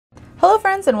Hello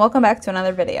friends and welcome back to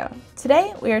another video.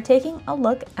 Today we are taking a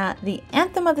look at the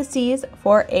Anthem of the Seas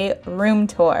for a room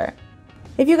tour.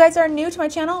 If you guys are new to my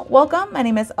channel, welcome. My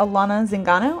name is Alanna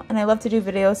Zingano and I love to do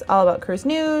videos all about cruise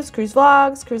news, cruise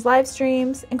vlogs, cruise live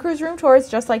streams, and cruise room tours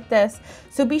just like this.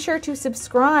 So be sure to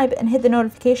subscribe and hit the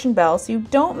notification bell so you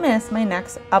don't miss my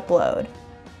next upload.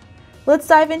 Let's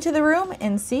dive into the room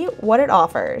and see what it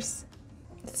offers.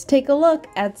 Let's take a look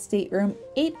at Stateroom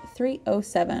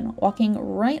 8307. Walking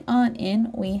right on in,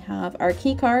 we have our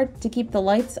key card to keep the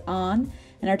lights on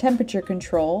and our temperature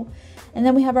control. And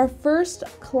then we have our first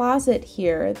closet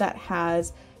here that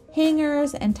has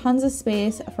hangers and tons of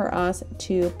space for us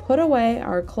to put away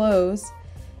our clothes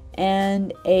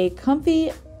and a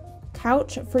comfy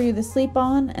couch for you to sleep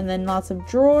on, and then lots of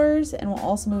drawers. And we'll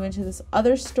also move into this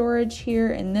other storage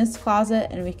here in this closet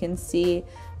and we can see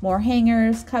more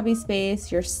hangers, cubby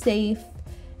space, your safe,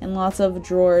 and lots of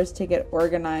drawers to get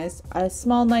organized. A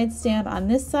small nightstand on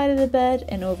this side of the bed,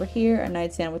 and over here a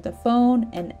nightstand with a phone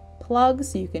and plug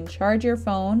so you can charge your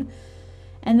phone.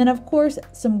 And then of course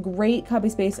some great cubby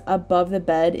space above the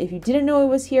bed. If you didn't know it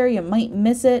was here, you might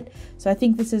miss it. So I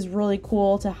think this is really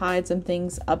cool to hide some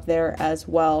things up there as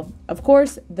well. Of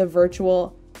course, the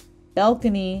virtual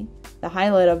balcony, the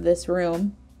highlight of this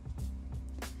room.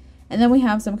 And then we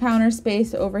have some counter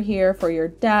space over here for your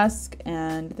desk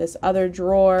and this other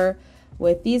drawer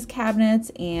with these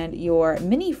cabinets and your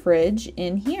mini fridge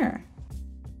in here.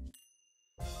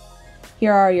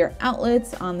 Here are your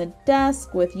outlets on the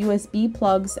desk with USB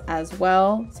plugs as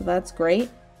well, so that's great.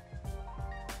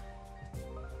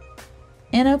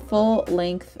 And a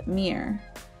full-length mirror.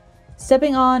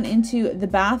 Stepping on into the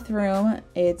bathroom,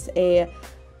 it's a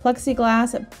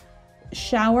plexiglass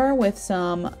shower with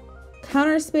some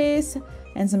counter space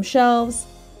and some shelves.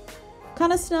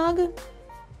 Kind of snug,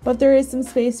 but there is some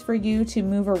space for you to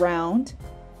move around.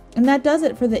 And that does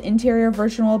it for the interior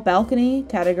virtual balcony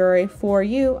category for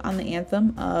you on the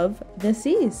Anthem of the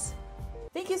Seas.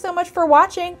 Thank you so much for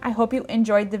watching. I hope you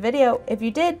enjoyed the video. If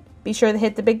you did, be sure to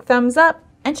hit the big thumbs up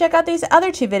and check out these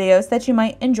other two videos that you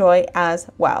might enjoy as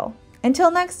well.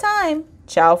 Until next time,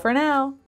 ciao for now.